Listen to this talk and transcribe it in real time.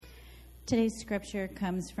Today's scripture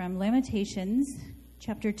comes from Lamentations,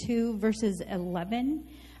 chapter 2, verses 11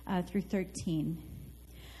 through 13.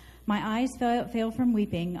 My eyes fail from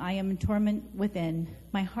weeping. I am in torment within.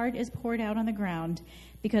 My heart is poured out on the ground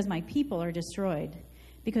because my people are destroyed,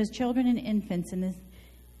 because children and infants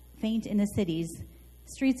faint in the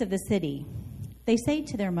streets of the city. They say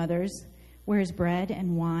to their mothers, "Where is bread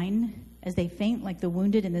and wine?" as they faint like the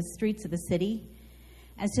wounded in the streets of the city.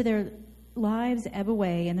 As to their lives ebb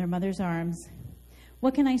away in their mother's arms.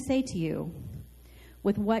 What can I say to you?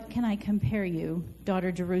 With what can I compare you,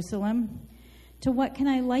 daughter Jerusalem? To what can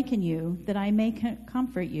I liken you that I may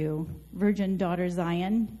comfort you, virgin daughter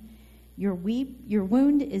Zion? Your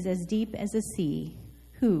wound is as deep as the sea.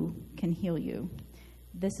 Who can heal you?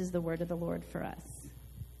 This is the word of the Lord for us.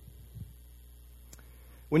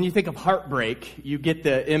 When you think of heartbreak, you get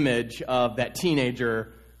the image of that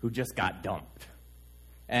teenager who just got dumped.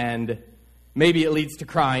 And maybe it leads to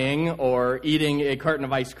crying or eating a carton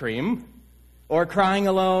of ice cream or crying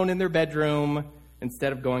alone in their bedroom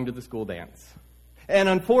instead of going to the school dance. And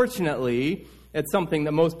unfortunately, it's something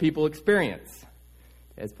that most people experience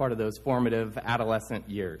as part of those formative adolescent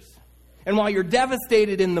years. And while you're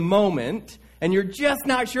devastated in the moment and you're just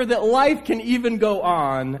not sure that life can even go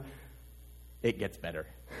on, it gets better.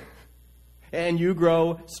 And you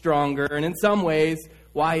grow stronger. And in some ways,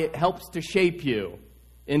 why it helps to shape you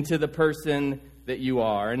into the person that you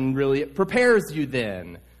are. And really, it prepares you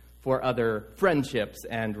then for other friendships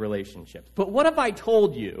and relationships. But what if I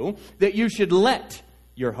told you that you should let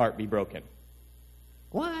your heart be broken?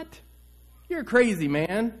 What? You're crazy,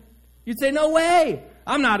 man. You'd say, no way.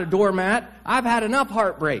 I'm not a doormat. I've had enough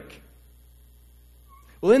heartbreak.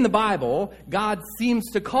 Well, in the Bible, God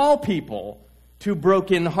seems to call people to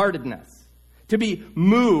brokenheartedness, to be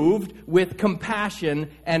moved with compassion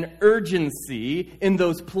and urgency in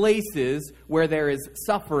those places where there is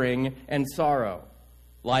suffering and sorrow,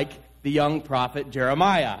 like the young prophet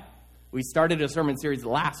Jeremiah. We started a sermon series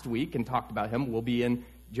last week and talked about him. We'll be in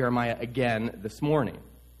Jeremiah again this morning.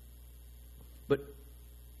 But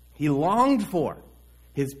he longed for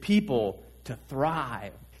his people to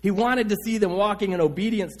thrive. He wanted to see them walking in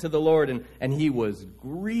obedience to the Lord, and he was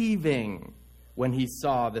grieving when he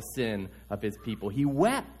saw the sin of his people. He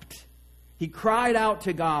wept. He cried out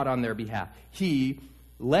to God on their behalf. He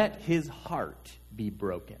let his heart be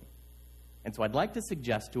broken. And so I'd like to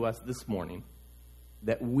suggest to us this morning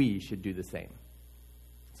that we should do the same.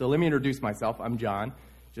 So let me introduce myself. I'm John.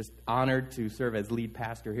 Just honored to serve as lead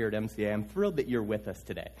pastor here at MCA. I'm thrilled that you're with us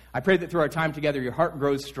today. I pray that through our time together, your heart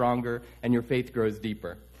grows stronger and your faith grows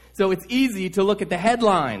deeper. So it's easy to look at the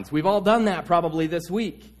headlines. We've all done that probably this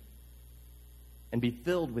week. And be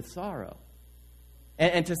filled with sorrow.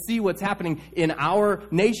 And to see what's happening in our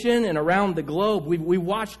nation and around the globe. We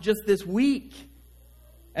watched just this week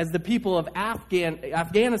as the people of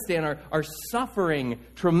Afghanistan are suffering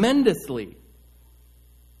tremendously.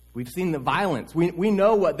 We've seen the violence. We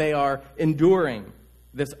know what they are enduring,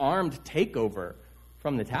 this armed takeover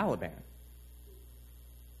from the Taliban.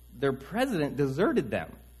 Their president deserted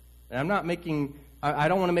them. And I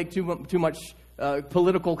don't want to make too much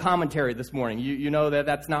political commentary this morning. You know that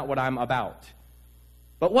that's not what I'm about.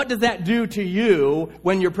 But what does that do to you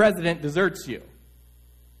when your president deserts you?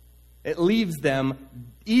 It leaves them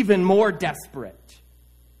even more desperate.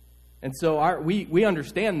 And so we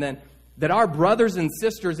understand then that our brothers and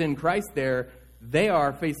sisters in Christ they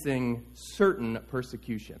are facing certain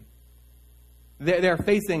persecution. They're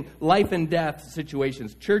facing life and death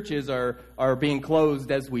situations. Churches are being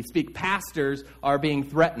closed as we speak. Pastors are being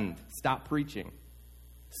threatened. Stop preaching.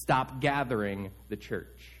 Stop gathering the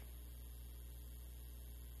church.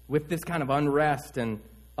 With this kind of unrest and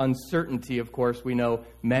uncertainty, of course, we know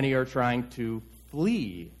many are trying to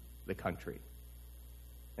flee the country.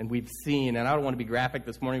 And we've seen, and I don't want to be graphic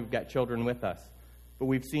this morning, we've got children with us, but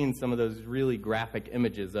we've seen some of those really graphic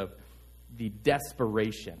images of the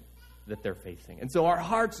desperation that they're facing. And so our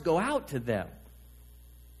hearts go out to them.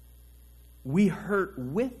 We hurt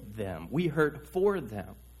with them. We hurt for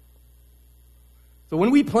them. So when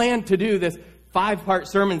we planned to do this 5-part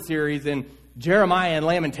sermon series in Jeremiah and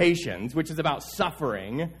Lamentations, which is about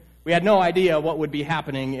suffering, we had no idea what would be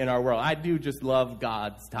happening in our world. I do just love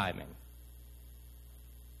God's timing.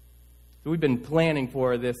 So we've been planning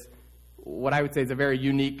for this, what I would say is a very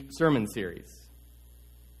unique sermon series.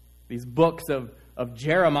 These books of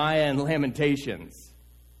Jeremiah and Lamentations.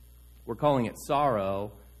 We're calling it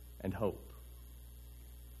Sorrow and Hope.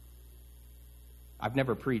 I've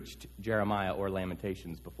never preached Jeremiah or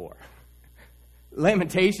Lamentations before.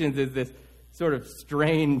 Lamentations is this sort of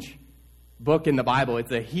strange book in the Bible.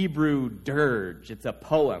 It's a Hebrew dirge. It's a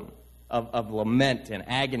poem of lament and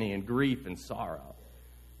agony and grief and sorrow.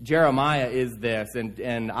 Jeremiah is this,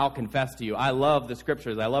 and I'll confess to you, I love the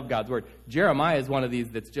Scriptures. I love God's Word. Jeremiah is one of these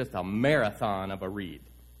that's just a marathon of a read.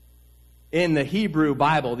 In the Hebrew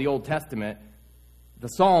Bible, the Old Testament, the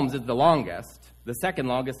Psalms is the longest. The second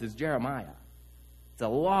longest is Jeremiah. It's a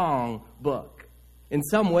long book. In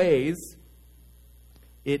some ways,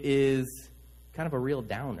 it is kind of a real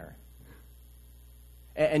downer.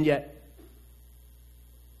 And yet,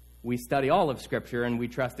 we study all of Scripture, and we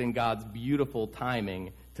trust in God's beautiful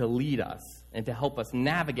timing to lead us and to help us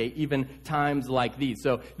navigate even times like these.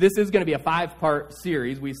 So this is going to be a 5-part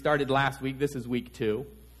series. We started last week. This is week 2.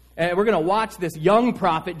 And we're going to watch this young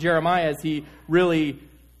prophet, Jeremiah, as he really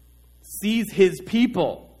sees his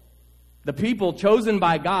people, the people chosen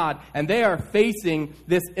by God, and they are facing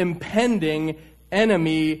this impending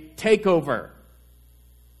enemy takeover.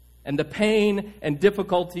 And the pain and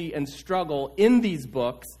difficulty and struggle in these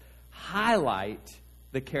books highlight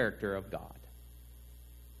the character of God.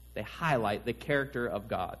 They highlight the character of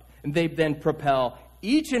God. And they then propel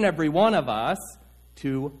each and every one of us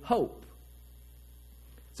to hope.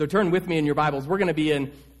 So turn with me in your Bibles. We're going to be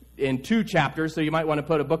in 2 chapters, so you might want to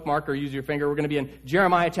put a bookmark or use your finger. We're going to be in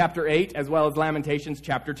Jeremiah chapter 8 as well as Lamentations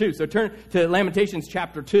chapter 2. So turn to Lamentations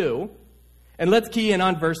chapter 2, and let's key in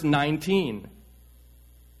on verse 19.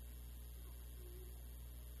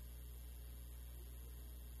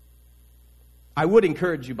 I would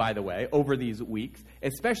encourage you, by the way, over these weeks,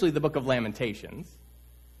 especially the book of Lamentations,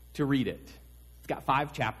 to read it. It's got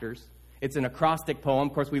 5 chapters. It's an acrostic poem.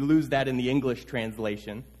 Of course, we lose that in the English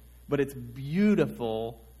translation. But it's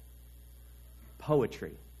beautiful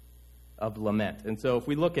poetry of lament. And so if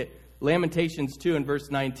we look at Lamentations 2 and verse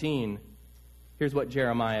 19, here's what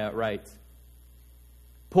Jeremiah writes.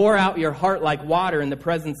 Pour out your heart like water in the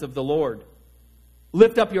presence of the Lord.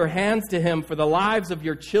 Lift up your hands to him for the lives of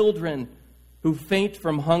your children who faint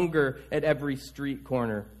from hunger at every street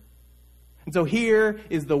corner. And so here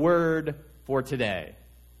is the word for today.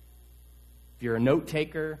 If you're a note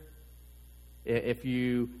taker, if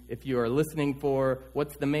you are listening for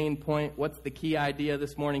what's the main point, what's the key idea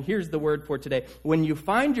this morning, here's the word for today. When you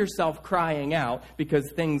find yourself crying out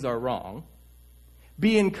because things are wrong,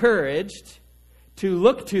 be encouraged to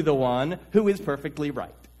look to the one who is perfectly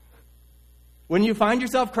right. When you find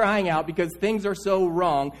yourself crying out because things are so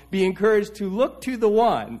wrong, be encouraged to look to the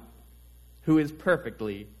one who is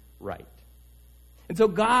perfectly right. And so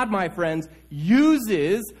God, my friends,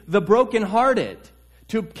 uses the brokenhearted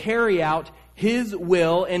to carry out his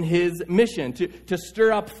will and his mission, to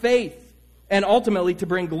stir up faith, and ultimately to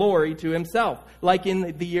bring glory to himself. Like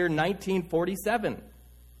in the year 1947,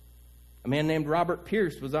 a man named Robert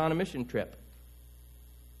Pierce was on a mission trip.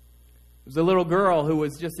 It was a little girl who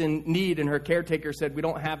was just in need, and her caretaker said, we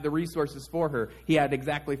don't have the resources for her. He had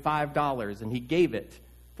exactly $5, and he gave it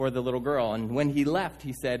for the little girl. And when he left,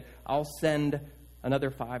 he said, I'll send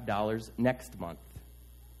another $5 next month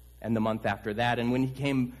and the month after that. And when he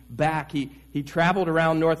came back, he traveled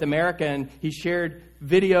around North America, and he shared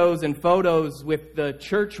videos and photos with the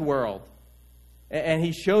church world. And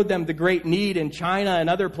he showed them the great need in China and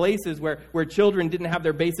other places where children didn't have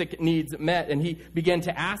their basic needs met. And he began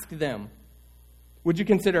to ask them, would you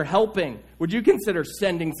consider helping? Would you consider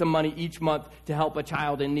sending some money each month to help a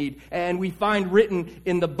child in need? And we find written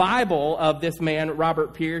in the Bible of this man,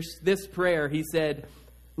 Robert Pierce, this prayer. He said,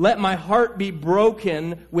 let my heart be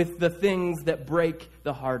broken with the things that break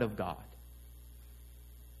the heart of God.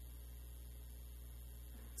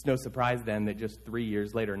 It's no surprise then that just 3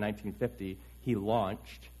 years later, in 1950, he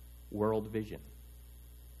launched World Vision,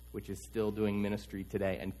 which is still doing ministry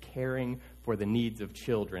today and caring for the needs of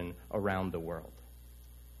children around the world.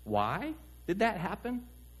 Why did that happen?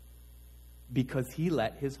 Because he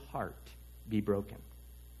let his heart be broken.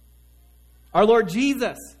 Our Lord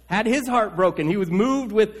Jesus had his heart broken. He was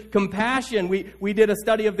moved with compassion. We did a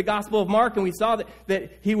study of the Gospel of Mark, and we saw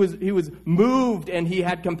that he was moved and he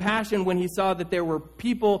had compassion when he saw that there were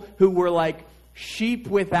people who were like sheep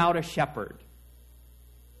without a shepherd.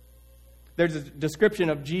 There's a description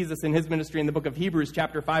of Jesus in his ministry in the book of Hebrews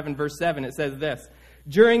chapter 5 and verse 7. It says this,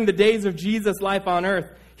 during the days of Jesus' life on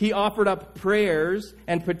earth, he offered up prayers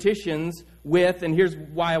and petitions with, and here's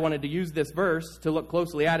why I wanted to use this verse to look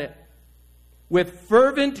closely at it, with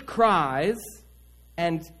fervent cries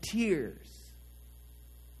and tears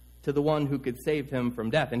to the one who could save him from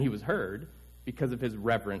death. And he was heard because of his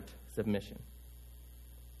reverent submission.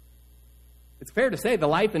 It's fair to say the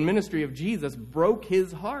life and ministry of Jesus broke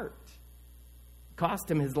his heart, cost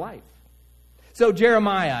him his life. So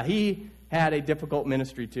Jeremiah, he had a difficult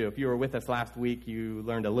ministry too. If you were with us last week, you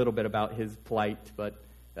learned a little bit about his plight, but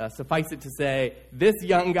Suffice it to say, this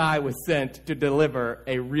young guy was sent to deliver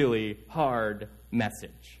a really hard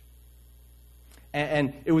message.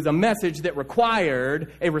 And it was a message that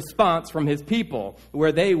required a response from his people,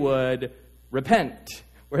 where they would repent,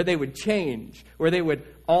 where they would change, where they would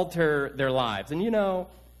alter their lives. And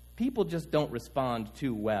people just don't respond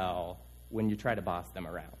too well when you try to boss them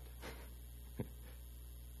around.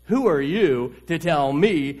 Who are you to tell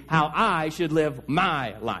me how I should live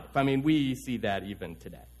my life? I mean, we see that even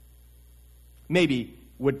today. Maybe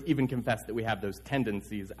would even confess that we have those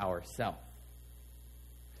tendencies ourselves.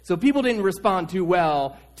 So people didn't respond too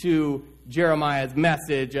well to Jeremiah's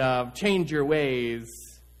message of change your ways,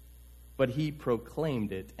 but he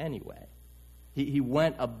proclaimed it anyway. He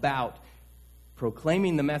went about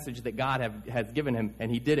proclaiming the message that God has given him,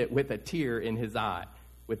 and he did it with a tear in his eye,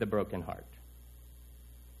 with a broken heart.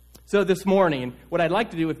 So this morning, what I'd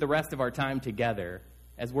like to do with the rest of our time together,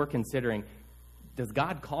 as we're considering, does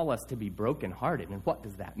God call us to be brokenhearted, and what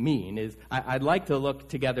does that mean? I'd like to look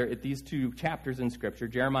together at these two chapters in Scripture,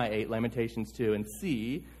 Jeremiah 8, Lamentations 2, and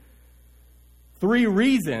see 3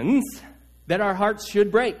 reasons that our hearts should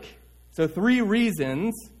break. So 3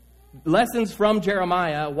 reasons, lessons from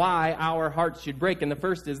Jeremiah, why our hearts should break. And the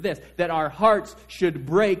first is this, that our hearts should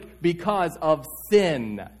break because of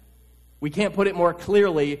sin. We can't put it more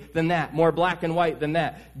clearly than that, more black and white than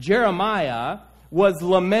that. Jeremiah was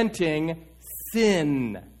lamenting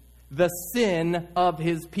sin, the sin of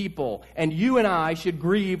his people. And you and I should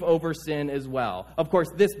grieve over sin as well. Of course,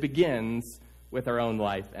 this begins with our own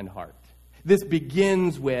life and heart. This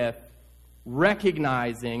begins with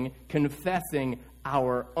recognizing, confessing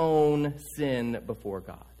our own sin before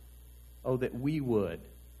God. Oh, that we would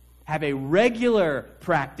have a regular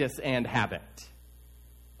practice and habit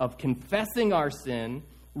of confessing our sin,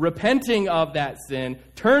 repenting of that sin,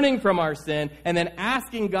 turning from our sin, and then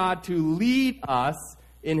asking God to lead us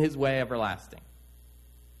in his way everlasting.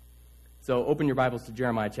 So open your Bibles to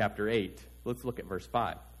Jeremiah chapter 8. Let's look at verse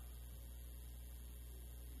 5.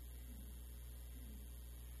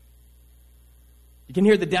 You can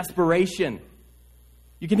hear the desperation.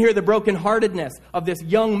 You can hear the brokenheartedness of this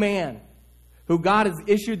young man who God has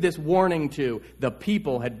issued this warning to. The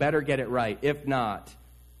people had better get it right. If not,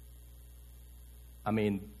 I'm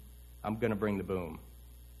going to bring the boom.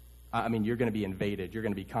 You're going to be invaded. You're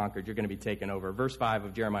going to be conquered. You're going to be taken over. Verse 5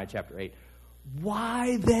 of Jeremiah chapter 8.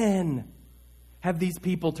 Why then have these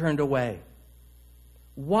people turned away?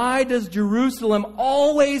 Why does Jerusalem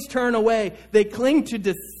always turn away? They cling to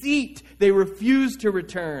deceit. They refuse to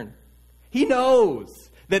return. He knows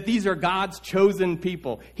that these are God's chosen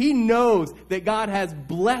people. He knows that God has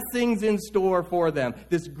blessings in store for them,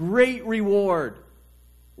 this great reward.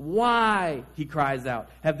 Why, he cries out,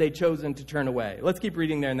 have they chosen to turn away? Let's keep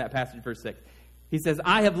reading there in that passage, verse 6. He says,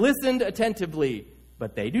 I have listened attentively,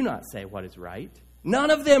 but they do not say what is right. None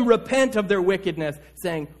of them repent of their wickedness,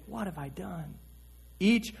 saying, what have I done?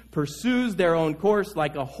 Each pursues their own course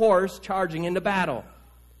like a horse charging into battle.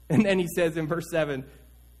 And then he says in verse 7,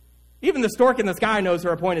 even the stork in the sky knows her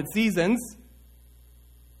appointed seasons,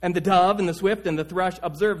 and the dove and the swift and the thrush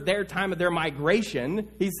observe their time of their migration.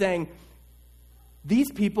 He's saying,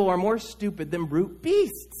 these people are more stupid than brute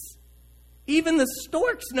beasts. Even the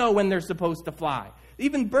storks know when they're supposed to fly.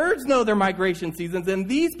 Even birds know their migration seasons, and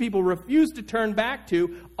these people refuse to turn back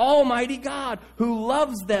to Almighty God, who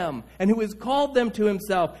loves them and who has called them to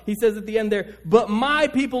himself. He says at the end there, but my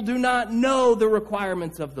people do not know the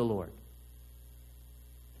requirements of the Lord.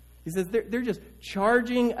 He says they're just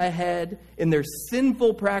charging ahead in their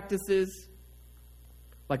sinful practices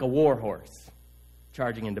like a war horse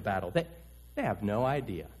charging into battle. They have no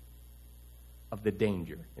idea of the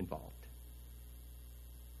danger involved.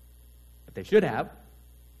 But they should have.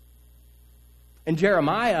 And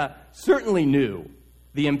Jeremiah certainly knew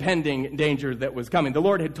the impending danger that was coming. The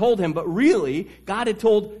Lord had told him, but really, God had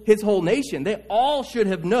told his whole nation. They all should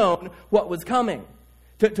have known what was coming.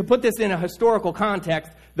 To put this in a historical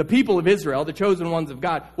context, the people of Israel, the chosen ones of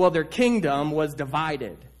God, well, their kingdom was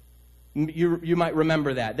divided. You might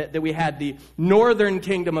remember that we had the northern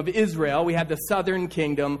kingdom of Israel, we had the southern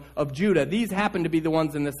kingdom of Judah. These happen to be the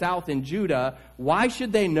ones in the south in Judah. Why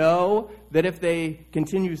should they know that if they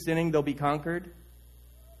continue sinning, they'll be conquered?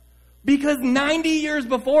 Because 90 years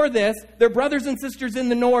before this, their brothers and sisters in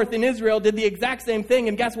the north in Israel did the exact same thing,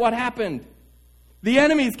 and guess what happened? The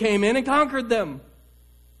enemies came in and conquered them.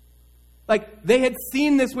 Like, they had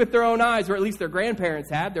seen this with their own eyes, or at least their grandparents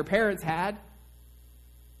had, their parents had.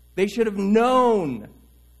 They should have known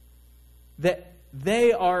that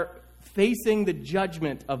they are facing the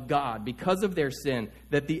judgment of God because of their sin,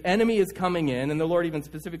 that the enemy is coming in, and the Lord even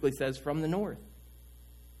specifically says, from the north,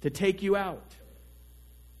 to take you out.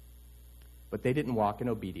 but they didn't walk in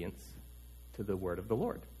obedience to the word of the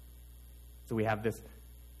Lord. So we have this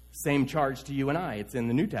same charge to you and I. It's in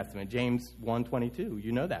the New Testament, James 1:22.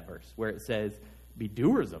 You know that verse where it says, be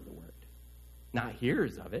doers of the word, not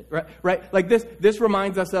hearers of it. Right? Like this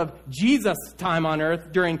reminds us of Jesus' time on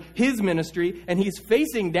earth during his ministry, and he's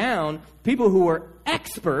facing down people who were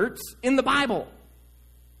experts in the Bible.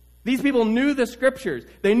 These people knew the scriptures.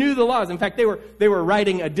 They knew the laws. In fact, they were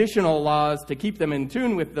writing additional laws to keep them in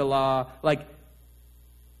tune with the law. Like,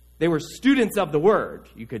 they were students of the word,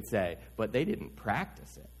 you could say, but they didn't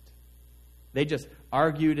practice it. They just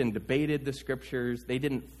argued and debated the scriptures. They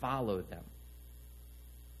didn't follow them.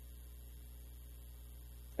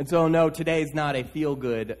 And so, no, today's not a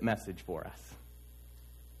feel-good message for us.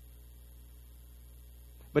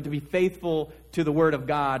 But to be faithful to the Word of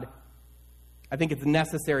God, I think it's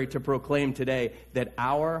necessary to proclaim today that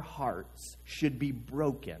our hearts should be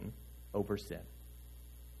broken over sin.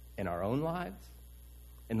 In our own lives,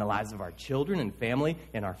 in the lives of our children and family,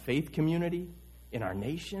 in our faith community, in our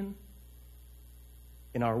nation,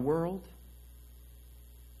 in our world.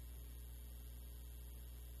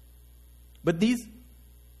 But these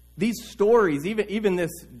stories, even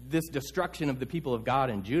this destruction of the people of God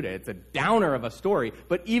in Judah, it's a downer of a story,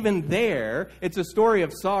 but even there, it's a story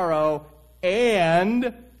of sorrow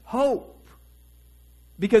and hope.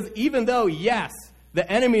 Because even though, yes, the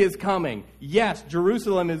enemy is coming, yes,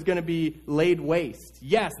 Jerusalem is going to be laid waste,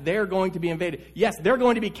 yes, they're going to be invaded, yes, they're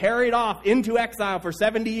going to be carried off into exile for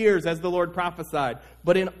 70 years, as the Lord prophesied,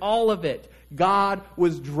 but in all of it, God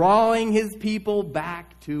was drawing his people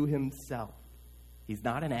back to himself. He's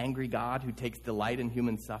not an angry God who takes delight in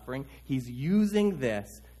human suffering. He's using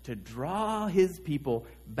this to draw his people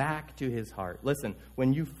back to his heart. Listen,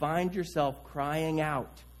 when you find yourself crying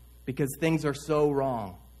out because things are so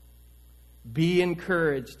wrong, be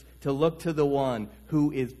encouraged to look to the one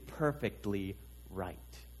who is perfectly right.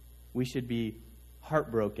 We should be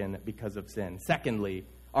heartbroken because of sin. Secondly,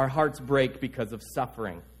 our hearts break because of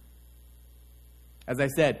suffering. As I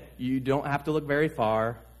said, you don't have to look very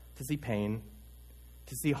far to see pain,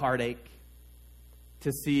 to see heartache,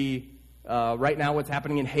 to see right now what's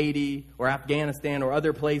happening in Haiti or Afghanistan or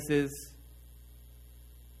other places.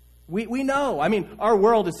 We know. I mean, our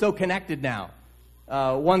world is so connected now.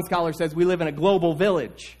 One scholar says we live in a global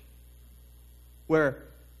village where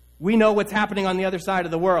we know what's happening on the other side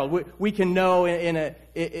of the world. We can know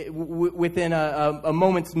within a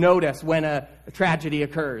moment's notice when a tragedy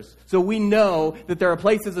occurs. So we know that there are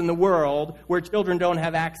places in the world where children don't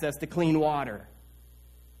have access to clean water.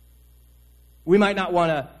 We might not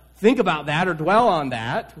want to think about that or dwell on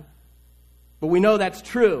that, but we know that's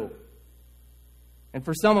true. And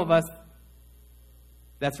for some of us,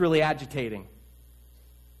 that's really agitating.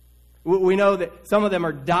 We know that some of them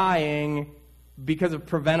are dying because of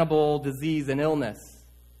preventable disease and illness.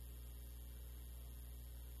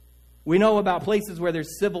 We know about places where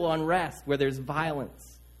there's civil unrest, where there's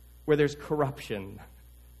violence, where there's corruption.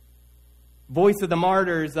 Voice of the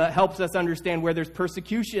Martyrs helps us understand where there's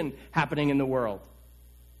persecution happening in the world.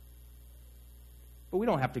 But we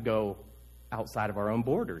don't have to go outside of our own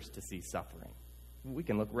borders to see suffering. We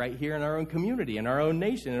can look right here in our own community, in our own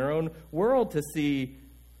nation, in our own world to see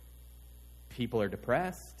people are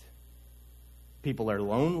depressed, people are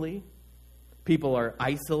lonely, people are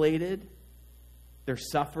isolated, they're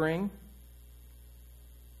suffering.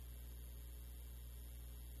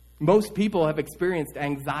 Most people have experienced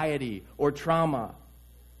anxiety or trauma,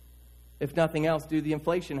 if nothing else, due to the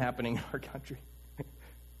inflation happening in our country.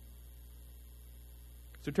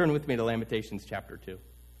 So turn with me to Lamentations chapter 2.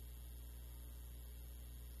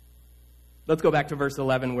 Let's go back to verse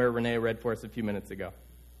 11 where Renee read for us a few minutes ago.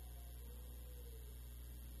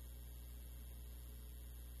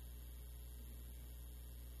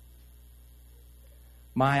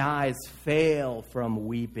 My eyes fail from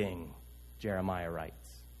weeping, Jeremiah writes.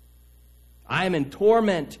 I am in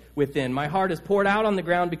torment within. My heart is poured out on the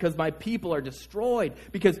ground because my people are destroyed,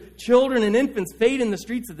 because children and infants fade in the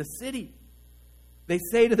streets of the city. They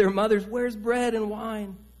say to their mothers, "Where's bread and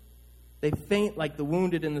wine?" They faint like the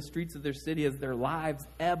wounded in the streets of their city as their lives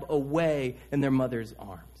ebb away in their mother's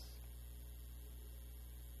arms.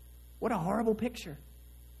 What a horrible picture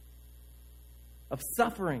of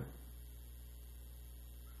suffering.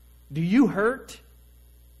 Do you hurt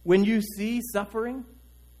when you see suffering?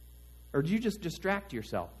 Or do you just distract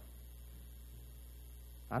yourself?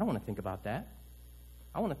 I don't want to think about that.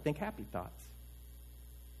 I want to think happy thoughts.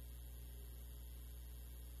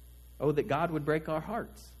 Oh, that God would break our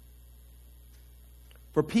hearts.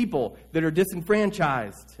 For people that are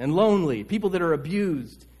disenfranchised and lonely, people that are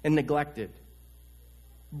abused and neglected.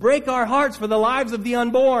 Break our hearts for the lives of the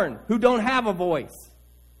unborn who don't have a voice.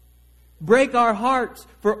 Break our hearts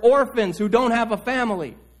for orphans who don't have a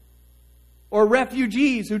family, or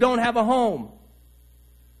refugees who don't have a home,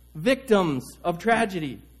 victims of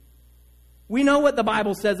tragedy. We know what the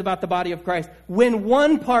Bible says about the body of Christ. When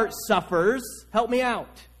one part suffers, help me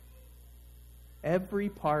out, every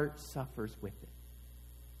part suffers with it.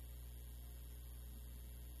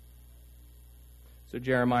 So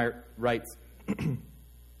Jeremiah writes,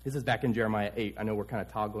 this is back in Jeremiah 8. I know we're kind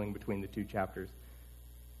of toggling between the two chapters.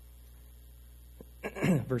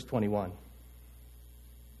 Verse 21.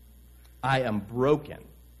 I am broken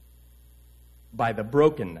by the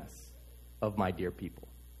brokenness of my dear people.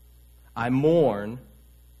 I mourn,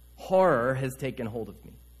 horror has taken hold of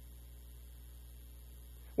me.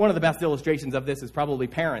 One of the best illustrations of this is probably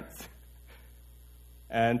parents.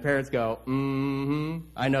 And parents go,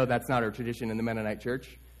 I know that's not our tradition in the Mennonite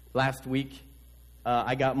church. Last week,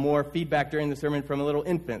 I got more feedback during the sermon from a little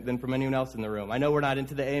infant than from anyone else in the room. I know we're not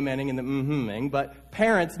into the amening and the mm-hmm-ing, but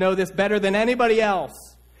parents know this better than anybody else.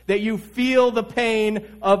 That you feel the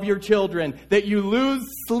pain of your children. That you lose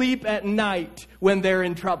sleep at night when they're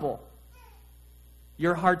in trouble.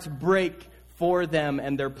 Your hearts break for them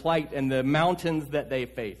and their plight and the mountains that they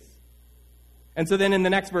face. And so then in the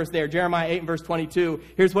next verse there, Jeremiah 8 and verse 22,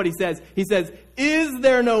 here's what he says. He says, is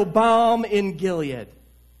there no balm in Gilead?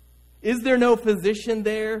 Is there no physician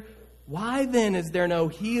there? Why then is there no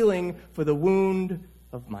healing for the wound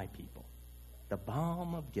of my people? The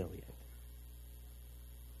balm of Gilead.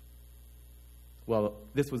 Well,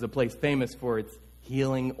 this was a place famous for its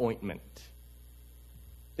healing ointment.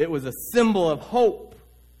 It was a symbol of hope.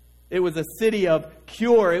 It was a city of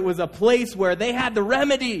cure. It was a place where they had the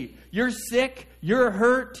remedy. You're sick, you're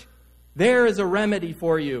hurt, there is a remedy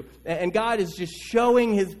for you. And God is just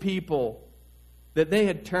showing his people that they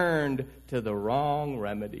had turned to the wrong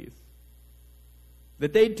remedies.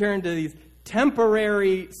 That they'd turned to these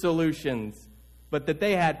temporary solutions, but that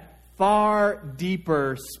they had far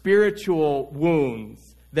deeper spiritual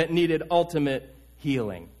wounds that needed ultimate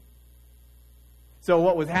healing. So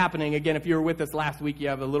what was happening, again, if you were with us last week, you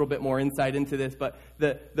have a little bit more insight into this, but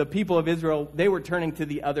the people of Israel, they were turning to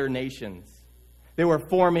the other nations. They were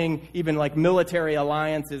forming even like military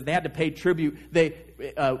alliances. They had to pay tribute. They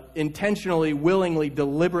intentionally, willingly,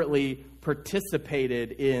 deliberately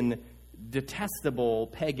participated in detestable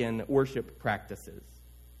pagan worship practices.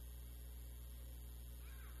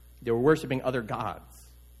 They were worshiping other gods.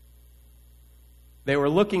 They were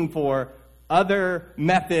looking for other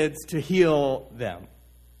methods to heal them,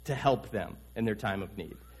 to help them in their time of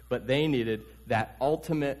need. But they needed that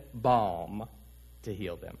ultimate balm to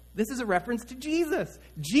heal them. This is a reference to Jesus.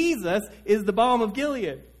 Jesus is the balm of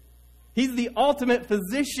Gilead. He's the ultimate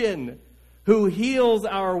physician who heals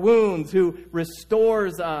our wounds, who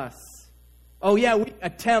restores us. Oh yeah, we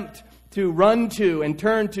attempt to run to and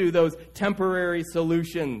turn to those temporary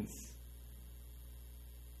solutions.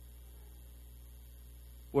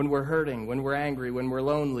 When we're hurting, when we're angry, when we're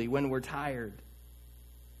lonely, when we're tired,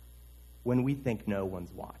 when we think no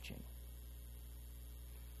one's watching.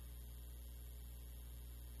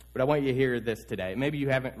 But I want you to hear this today. Maybe you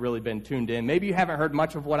haven't really been tuned in. Maybe you haven't heard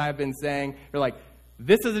much of what I've been saying. You're like,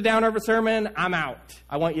 this is a downer of a sermon, I'm out.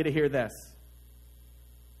 I want you to hear this.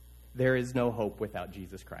 There is no hope without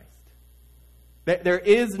Jesus Christ. There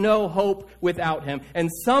is no hope without him. And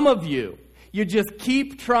some of you just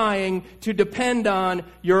keep trying to depend on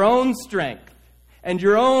your own strength and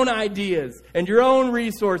your own ideas and your own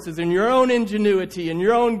resources and your own ingenuity and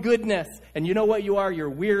your own goodness. And you know what you are? You're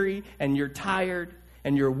weary and you're tired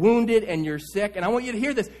and you're wounded and you're sick. And I want you to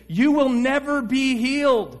hear this. You will never be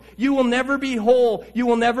healed. You will never be whole. You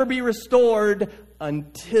will never be restored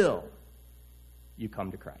until you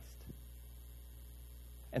come to Christ.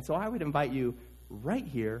 And so I would invite you right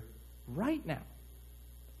here, right now,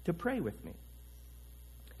 to pray with me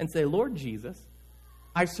and say, Lord Jesus,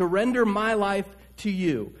 I surrender my life to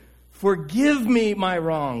you. Forgive me my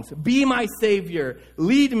wrongs. Be my Savior.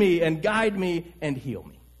 Lead me and guide me and heal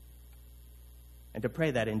me. And to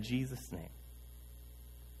pray that in Jesus' name.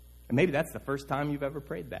 And maybe that's the first time you've ever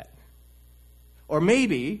prayed that. Or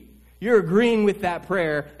maybe you're agreeing with that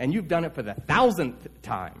prayer and you've done it for the 1,000th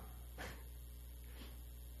time.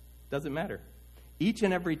 Doesn't matter. Each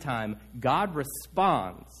and every time, God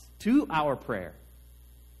responds to our prayer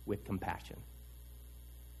with compassion,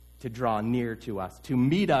 to draw near to us, to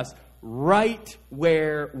meet us right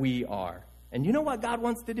where we are. And you know what God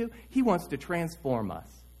wants to do? He wants to transform us.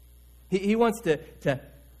 He wants to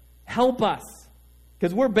help us,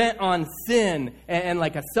 because we're bent on sin and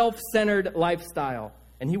like a self-centered lifestyle.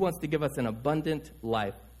 And he wants to give us an abundant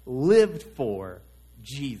life lived for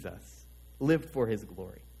Jesus, lived for his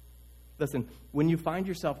glory. Listen, when you find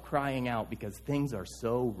yourself crying out because things are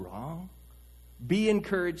so wrong, be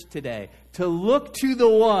encouraged today to look to the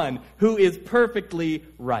one who is perfectly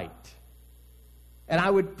right. And I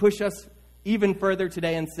would push us even further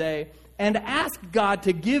today and say, and ask God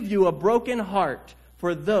to give you a broken heart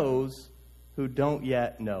for those who don't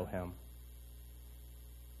yet know him.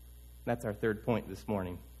 That's our third point this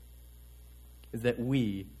morning, is that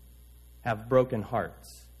we have broken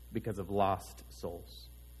hearts because of lost souls.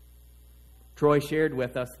 Troy shared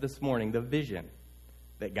with us this morning the vision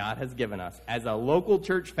that God has given us as a local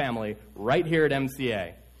church family right here at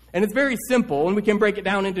MCA. And it's very simple, and we can break it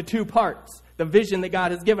down into two parts. The vision that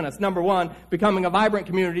God has given us. Number one, becoming a vibrant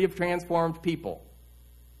community of transformed people.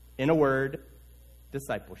 In a word,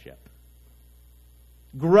 discipleship.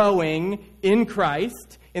 Growing in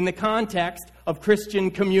Christ in the context of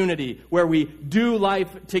Christian community where we do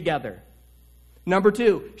life together. Number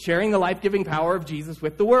two, sharing the life-giving power of Jesus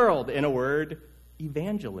with the world. In a word,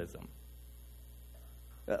 evangelism.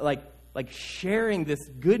 Like sharing this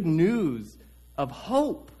good news of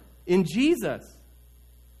hope in Jesus.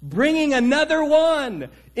 Bringing another one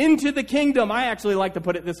into the kingdom. I actually like to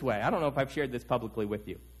put it this way. I don't know if I've shared this publicly with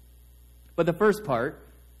you. But the first part,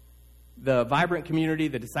 the vibrant community,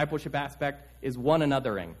 the discipleship aspect, is one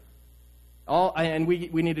anothering. And we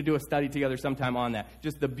need to do a study together sometime on that.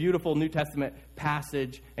 Just the beautiful New Testament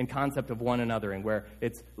passage and concept of one anothering, where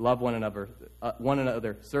it's love one another,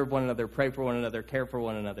 serve one another, pray for one another, care for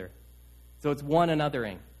one another. So it's one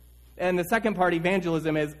anothering. And the second part,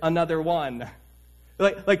 evangelism, is another one.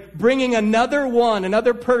 Like bringing another one,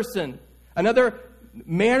 another person, another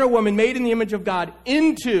man or woman made in the image of God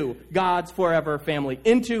into God's forever family,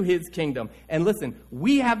 into his kingdom. And listen,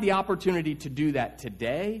 we have the opportunity to do that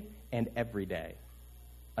today and every day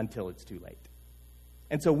until it's too late.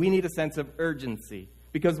 And so we need a sense of urgency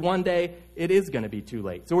because one day it is going to be too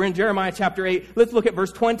late. So we're in Jeremiah chapter 8. Let's look at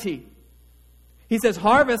verse 20. He says,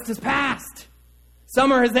 harvest has passed.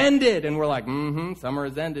 Summer has ended. And we're like, summer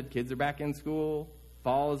has ended. Kids are back in school.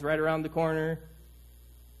 Fall is right around the corner.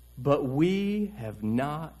 But we have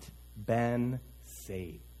not been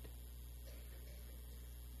saved.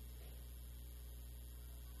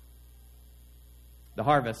 The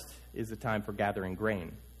harvest is a time for gathering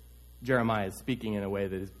grain. Jeremiah is speaking in a way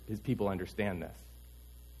that his people understand this.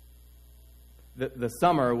 The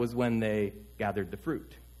summer was when they gathered the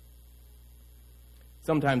fruit.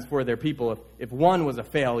 Sometimes for their people, if one was a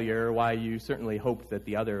failure, why, you certainly hoped that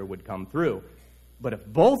the other would come through. But if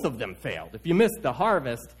both of them failed, if you missed the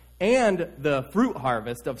harvest and the fruit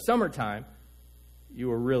harvest of summertime, you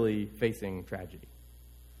were really facing tragedy.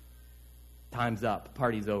 Time's up.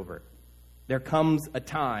 Party's over. There comes a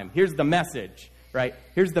time. Here's the message, right?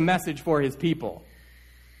 Here's the message for his people.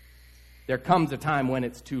 There comes a time when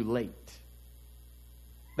it's too late.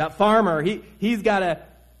 That farmer, he's got to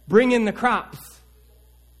bring in the crops.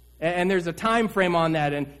 And there's a time frame on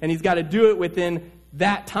that, and he's got to do it within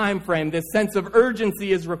that time frame. This sense of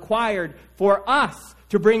urgency is required for us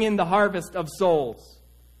to bring in the harvest of souls.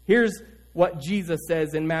 Here's what Jesus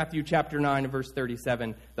says in Matthew chapter 9, verse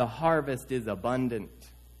 37. The harvest is abundant,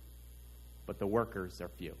 but the workers are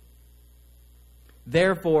few.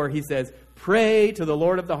 Therefore, he says, pray to the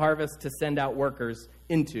Lord of the harvest to send out workers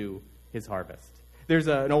into his harvest. There's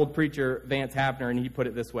an old preacher, Vance Havner, and he put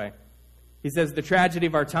it this way. He says, the tragedy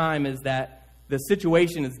of our time is that the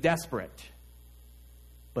situation is desperate,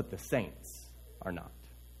 but the saints are not.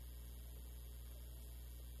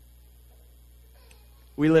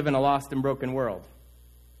 We live in a lost and broken world.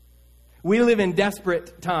 We live in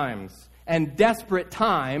desperate times, and desperate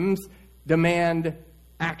times demand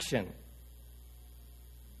action.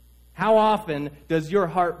 How often does your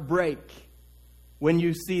heart break when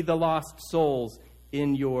you see the lost souls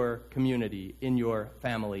in your community, in your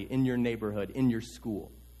family, in your neighborhood, in your school,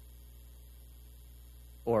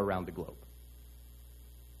 or around the globe?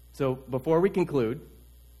 So before we conclude,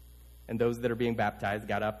 and those that are being baptized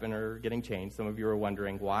got up and are getting changed, some of you are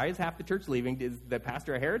wondering, why is half the church leaving? Is the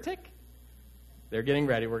pastor a heretic? They're getting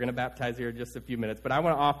ready. We're going to baptize here in just a few minutes. But I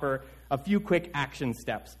want to offer a few quick action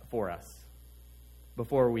steps for us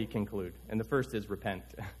before we conclude. And the first is repent.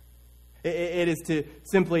 It is to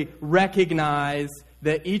simply recognize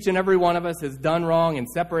that each and every one of us has done wrong and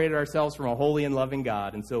separated ourselves from a holy and loving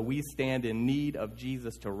God. And so we stand in need of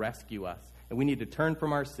Jesus to rescue us. And we need to turn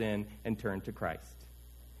from our sin and turn to Christ.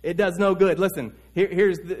 It does no good. Listen,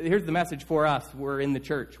 here's the message for us. We're in the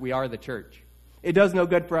church. We are the church. It does no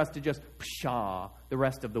good for us to just pshaw the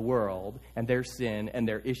rest of the world and their sin and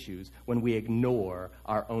their issues when we ignore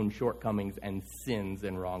our own shortcomings and sins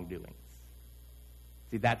and wrongdoings.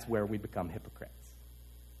 See, that's where we become hypocrites.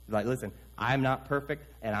 Like, listen, I'm not perfect,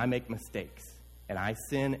 and I make mistakes, and I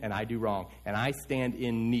sin, and I do wrong, and I stand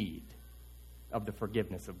in need of the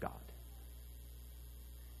forgiveness of God.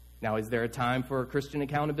 Now, is there a time for Christian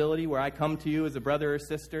accountability where I come to you as a brother or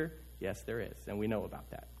sister? Yes, there is, and we know about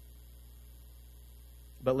that.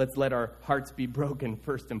 But let's let our hearts be broken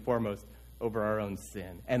first and foremost over our own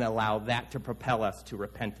sin and allow that to propel us to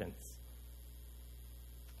repentance.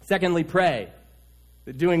 Secondly, pray.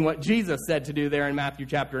 Doing what Jesus said to do there in Matthew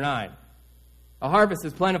chapter 9. A harvest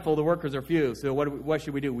is plentiful, the workers are few. So what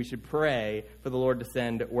should we do? We should pray for the Lord to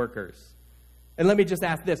send workers. And let me just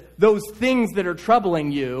ask this. Those things that are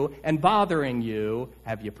troubling you and bothering you,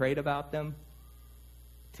 have you prayed about them?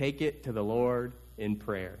 Take it to the Lord in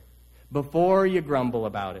prayer. Before you grumble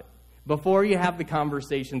about it. Before you have the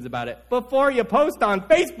conversations about it. Before you post on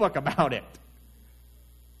Facebook about it.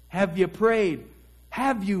 Have you prayed?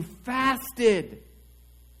 Have you fasted?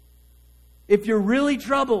 If you're really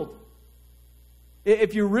troubled,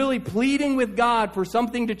 if you're really pleading with God for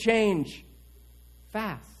something to change,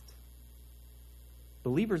 fast.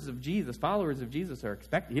 Believers of Jesus, followers of Jesus are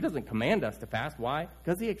expected. He doesn't command us to fast. Why?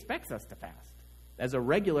 Because he expects us to fast as a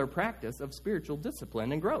regular practice of spiritual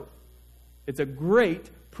discipline and growth. It's a great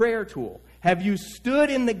prayer tool. Have you stood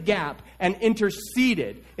in the gap and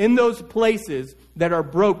interceded in those places that are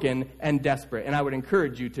broken and desperate? And I would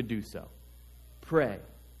encourage you to do so. Pray.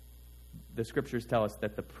 The scriptures tell us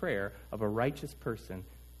that the prayer of a righteous person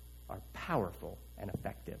are powerful and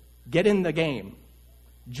effective. Get in the game.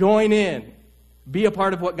 Join in. Be a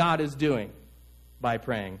part of what God is doing by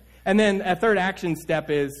praying. And then a third action step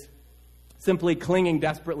is simply clinging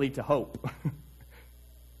desperately to hope.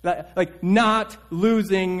 Like not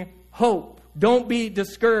losing hope. Don't be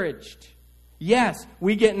discouraged. Yes,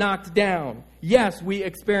 we get knocked down. Yes, we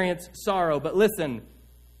experience sorrow. But listen,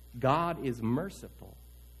 God is merciful.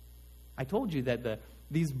 I told you that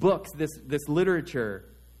these books, this literature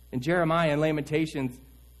in Jeremiah and Lamentations,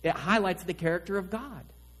 it highlights the character of God.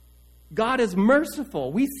 God is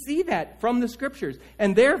merciful. We see that from the scriptures.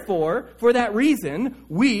 And therefore, for that reason,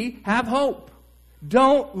 we have hope.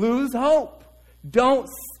 Don't lose hope. Don't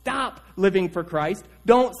stop living for Christ.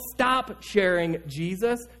 Don't stop sharing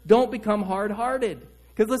Jesus. Don't become hard-hearted.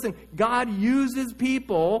 Because listen, God uses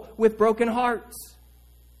people with broken hearts.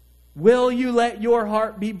 Will you let your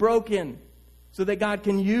heart be broken so that God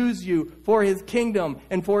can use you for his kingdom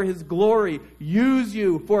and for his glory? Use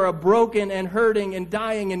you for a broken and hurting and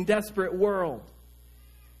dying and desperate world.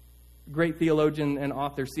 Great theologian and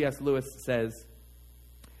author C.S. Lewis says,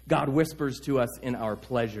 God whispers to us in our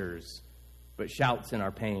pleasures, but shouts in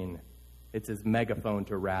our pain. It's his megaphone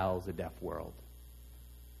to rouse a deaf world.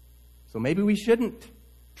 So maybe we shouldn't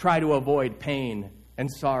try to avoid pain and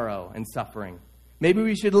sorrow and suffering. Maybe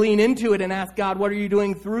we should lean into it and ask God, what are you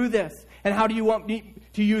doing through this? And how do you want me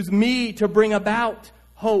to use me to bring about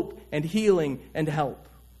hope and healing and help?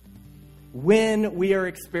 When we are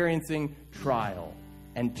experiencing trial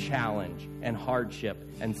and challenge and hardship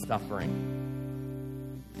and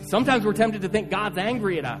suffering, sometimes we're tempted to think God's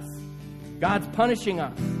angry at us. God's punishing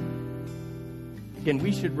us. Again,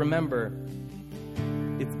 we should remember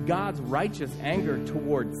it's God's righteous anger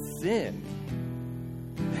towards sin.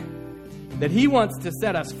 That he wants to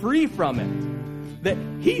set us free from it. That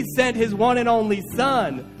he sent his one and only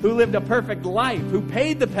Son who lived a perfect life, who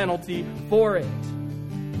paid the penalty for it.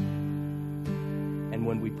 And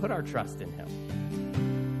when we put our trust in him,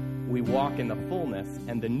 we walk in the fullness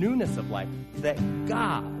and the newness of life that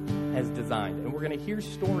God has designed. And we're going to hear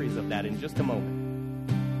stories of that in just a moment.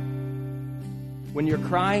 When you're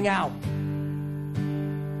crying out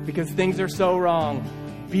because things are so wrong,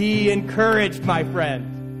 be encouraged, my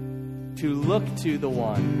friend, to look to the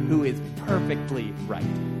one who is perfectly right.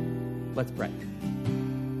 Let's pray.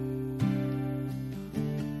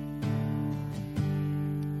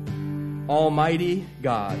 Almighty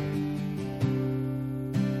God,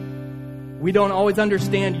 we don't always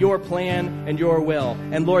understand your plan and your will.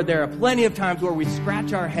 And Lord, there are plenty of times where we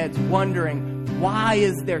scratch our heads wondering, why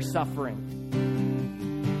is there suffering?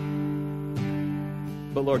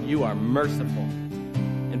 But Lord, you are merciful.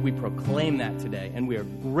 And we proclaim that today. And we are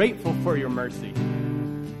grateful for your mercy.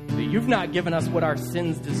 That you've not given us what our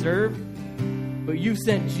sins deserve, but you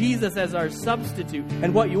sent Jesus as our substitute.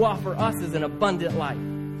 And what you offer us is an abundant life.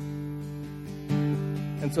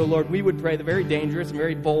 And so, Lord, we would pray the very dangerous and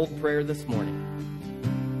very bold prayer this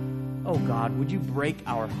morning. Oh, God, would you break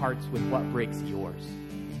our hearts with what breaks yours?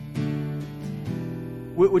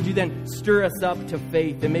 Would you then stir us up to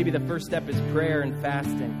faith? And maybe the first step is prayer and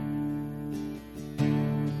fasting.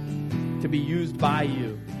 To be used by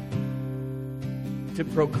you. To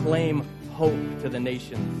proclaim hope to the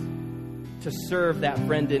nations. to serve that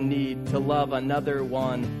friend in need, to love another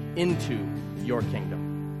one into your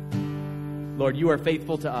kingdom. Lord, you are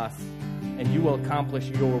faithful to us, and you will accomplish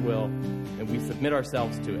your will, and we submit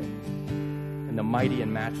ourselves to it. In the mighty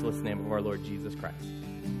and matchless name of our Lord Jesus Christ.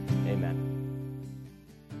 Amen.